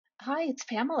Hi, it's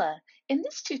Pamela. In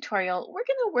this tutorial, we're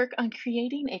going to work on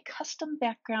creating a custom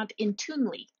background in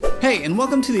Toonly. Hey, and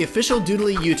welcome to the official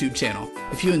Doodly YouTube channel.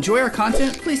 If you enjoy our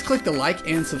content, please click the like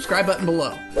and subscribe button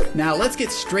below. Now let's get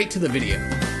straight to the video.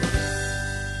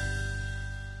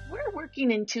 We're working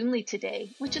in Toonly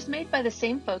today, which is made by the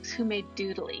same folks who made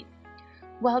Doodly.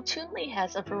 While Toonly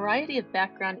has a variety of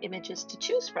background images to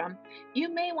choose from,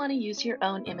 you may want to use your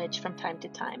own image from time to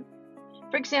time.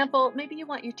 For example, maybe you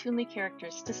want your Toonly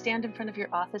characters to stand in front of your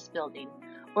office building,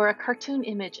 or a cartoon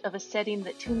image of a setting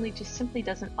that Toonly just simply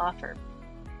doesn't offer.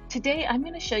 Today, I'm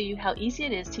going to show you how easy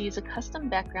it is to use a custom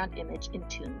background image in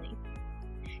Toonly.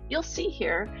 You'll see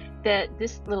here that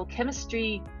this little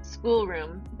chemistry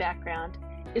schoolroom background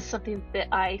is something that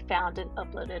I found and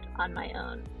uploaded on my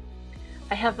own.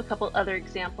 I have a couple other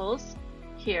examples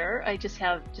here. I just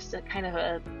have a kind of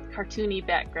a cartoony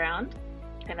background,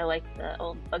 kind of like the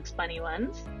old Bugs Bunny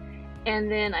ones.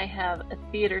 And then I have a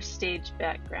theater stage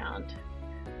background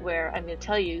where I'm going to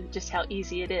tell you just how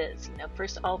easy it is.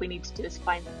 First all we need to do is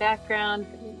find the background,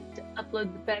 then we need to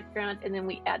upload the background, and then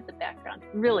we add the background.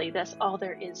 Really, that's all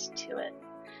there is to it.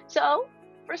 So,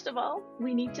 first of all,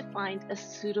 we need to find a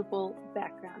suitable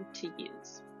background to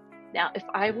use. Now, if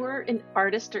I were an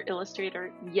artist or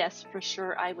illustrator, yes, for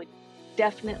sure, I would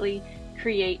definitely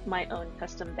create my own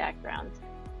custom backgrounds.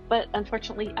 But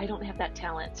unfortunately, I don't have that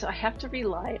talent, so I have to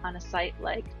rely on a site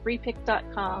like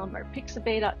freepik.com or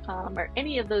pixabay.com or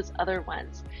any of those other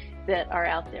ones that are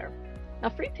out there. Now,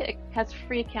 Freepik has a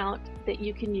free account that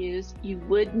you can use. You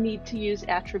would need to use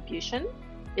attribution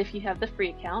if you have the free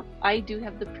account. I do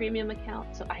have the premium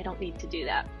account, so I don't need to do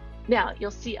that. Now,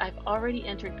 you'll see I've already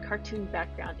entered cartoon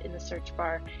background in the search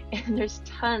bar, and there's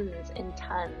tons and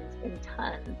tons and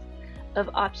tons of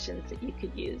options that you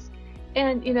could use.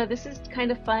 And this is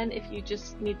kind of fun if you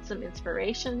just need some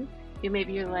inspiration.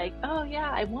 Maybe you're like, oh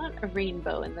yeah, I want a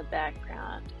rainbow in the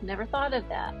background. Never thought of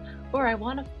that. Or I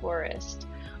want a forest.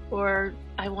 Or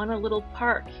I want a little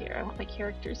park here. I want my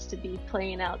characters to be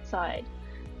playing outside.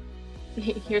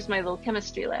 Here's my little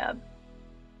chemistry lab.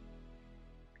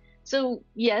 So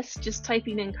yes, just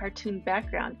typing in cartoon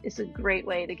background is a great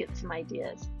way to get some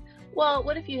ideas. Well,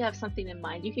 what if you have something in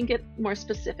mind? You can get more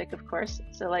specific, of course.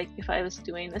 So like if I was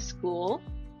doing a school,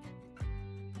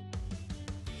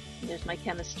 there's my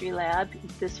chemistry lab.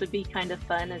 This would be kind of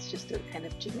fun as just a kind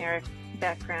of generic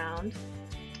background.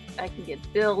 I can get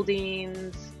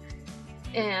buildings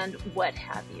and what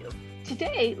have you.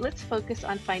 Today, let's focus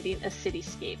on finding a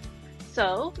cityscape.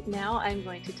 So now I'm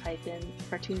going to type in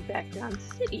cartoon background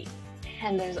city.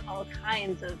 And there's all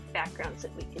kinds of backgrounds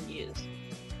that we can use.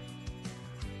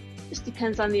 Just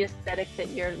depends on the aesthetic that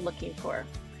you're looking for.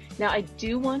 Now, I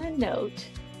do want to note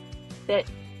that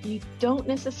you don't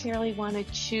necessarily want to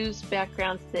choose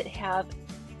backgrounds that have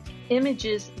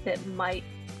images that might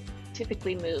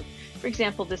typically move. For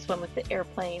example, this one with the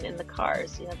airplane and the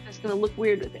cars. It's going to look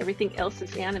weird if everything else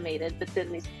is animated, but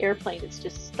then this airplane is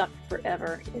just stuck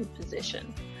forever in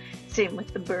position. Same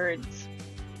with the birds,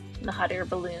 and the hot air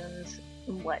balloons,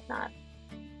 and whatnot.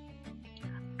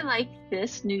 I like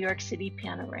this New York City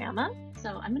panorama,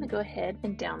 so I'm going to go ahead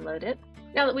and download it.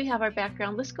 Now that we have our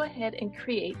background, let's go ahead and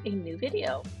create a new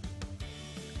video.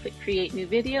 Click Create New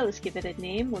Video. Let's give it a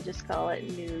name. We'll just call it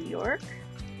New York.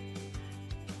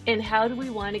 And how do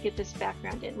we want to get this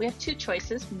background in? We have two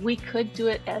choices. We could do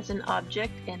it as an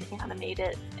object and animate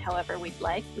it however we'd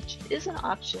like, which is an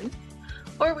option.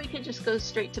 Or we could just go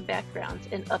straight to backgrounds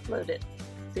and upload it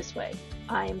this way.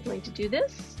 I am going to do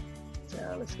this.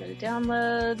 So let's go to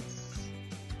downloads,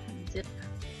 zip.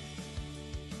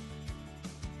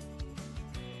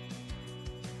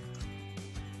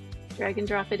 Drag and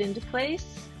drop it into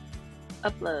place,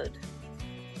 upload.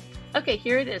 Okay,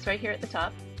 here it is right here at the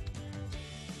top.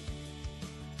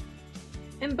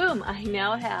 And boom, I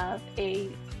now have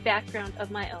a background of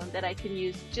my own that I can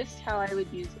use just how I would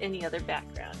use any other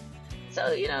background.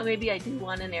 So, maybe I do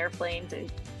want an airplane to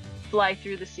fly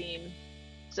through the scene.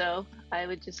 So I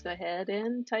would just go ahead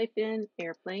and type in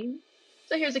airplane.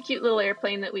 So here's a cute little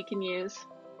airplane that we can use.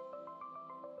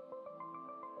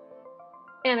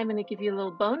 And I'm going to give you a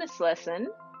little bonus lesson.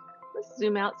 Let's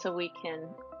zoom out so we can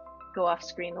go off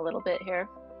screen a little bit here.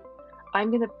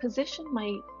 I'm going to position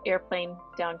my airplane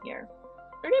down here.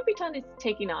 We're going to pretend it's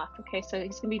taking off. Okay, so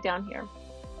he's going to be down here.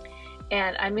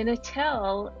 And I'm going to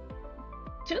tell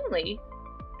Toonly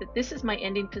that this is my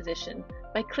ending position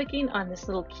by clicking on this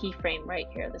little keyframe right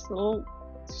here, this little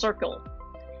circle.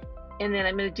 And then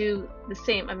I'm going to do the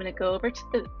same. I'm going to go over to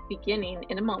the beginning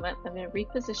in a moment. I'm going to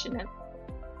reposition it.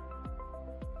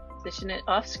 Position it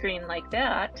off screen like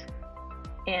that.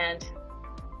 And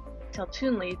tell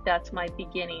Toonly that's my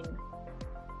beginning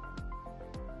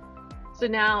So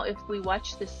now if we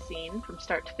watch this scene from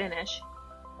start to finish,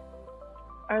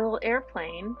 our little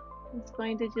airplane is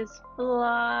going to just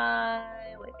fly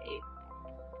away.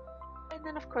 And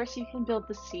then of course you can build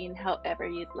the scene however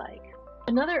you'd like.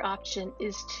 Another option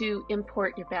is to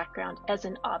import your background as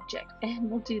an object, and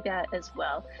we'll do that as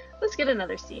well. Let's get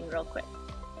another scene real quick.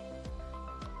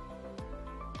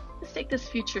 Let's take this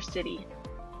future city.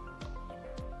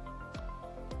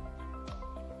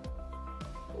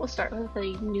 We'll start with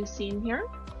a new scene here.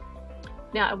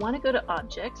 Now I want to go to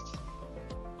objects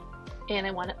and I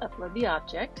want to upload the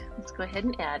object. Let's go ahead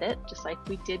and add it just like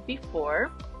we did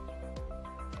before.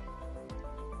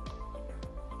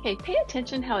 Okay, pay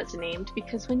attention how it's named,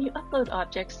 because when you upload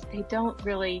objects, they don't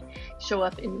really show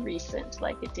up in recent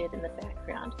like it did in the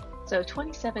background. So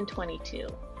 2722.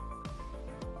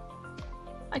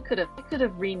 I could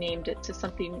have renamed it to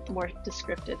something more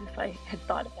descriptive if I had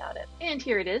thought about it. And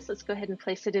here it is. Let's go ahead and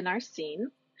place it in our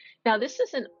scene. Now this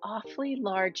is an awfully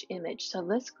large image, so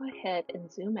let's go ahead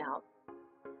and zoom out.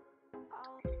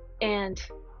 And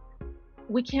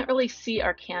we can't really see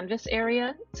our canvas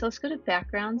area, so let's go to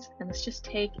backgrounds and let's just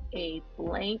take a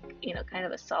blank, kind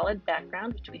of a solid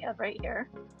background, which we have right here.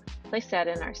 Place that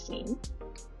in our scene.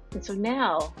 And so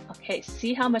now, okay,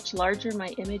 see how much larger my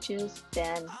image is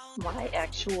than my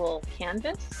actual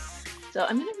canvas? So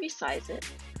I'm going to resize it.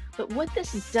 But what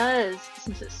this does,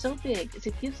 since it's so big, is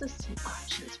it gives us some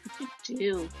options. We could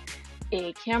do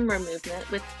a camera movement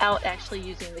without actually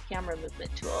using the camera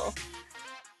movement tool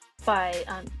by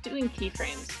doing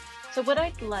keyframes. So what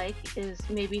I'd like is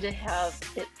maybe to have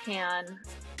it pan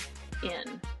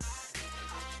in.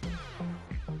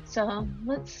 So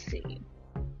let's see.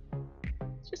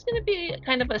 It's just going to be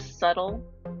kind of a subtle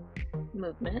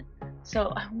movement.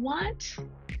 So I want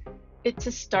it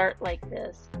to start like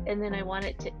this, and then I want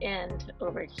it to end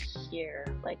over here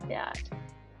like that.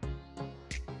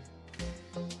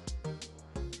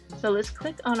 So let's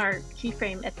click on our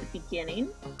keyframe at the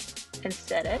beginning and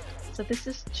set it. So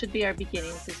this should be our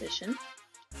beginning position.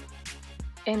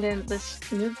 And then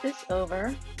let's move this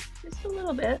over just a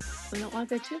little bit. We don't want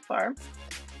to go too far.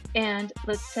 And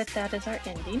let's set that as our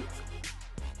ending.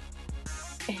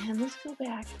 And let's go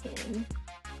back in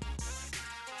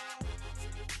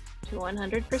to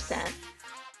 100%.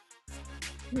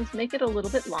 Let's make it a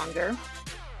little bit longer.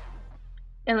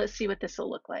 And let's see what this will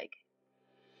look like.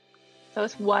 So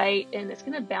it's white and it's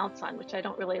going to bounce on, which I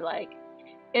don't really like.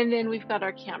 And then we've got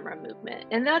our camera movement,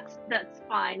 and that's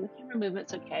fine. The camera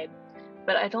movement's okay,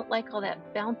 but I don't like all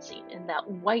that bouncing and that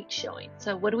white showing.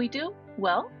 So what do?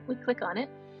 Well, we click on it.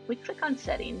 We click on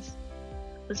settings.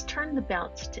 Let's turn the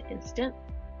bounce to instant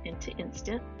and to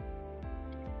instant.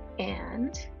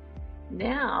 And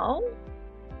now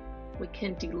we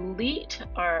can delete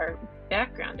our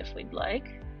background if we'd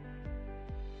like.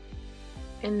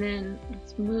 And then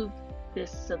let's move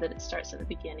this so that it starts at the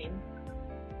beginning.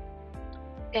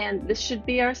 And this should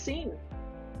be our scene.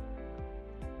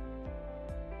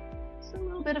 So a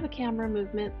little bit of a camera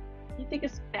movement. I think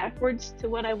it's backwards to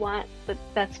what I want, but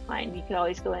that's fine. You can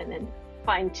always go in and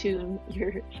fine tune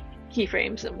your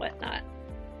keyframes and whatnot.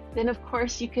 Then of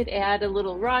course you could add a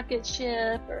little rocket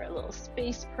ship or a little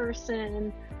space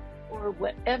person or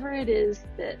whatever it is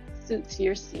that suits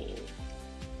your scene.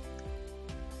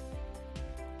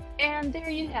 And there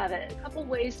you have it, a couple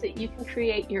ways that you can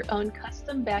create your own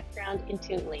custom background in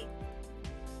Toonly.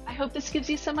 I hope this gives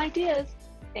you some ideas.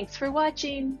 Thanks for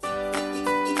watching.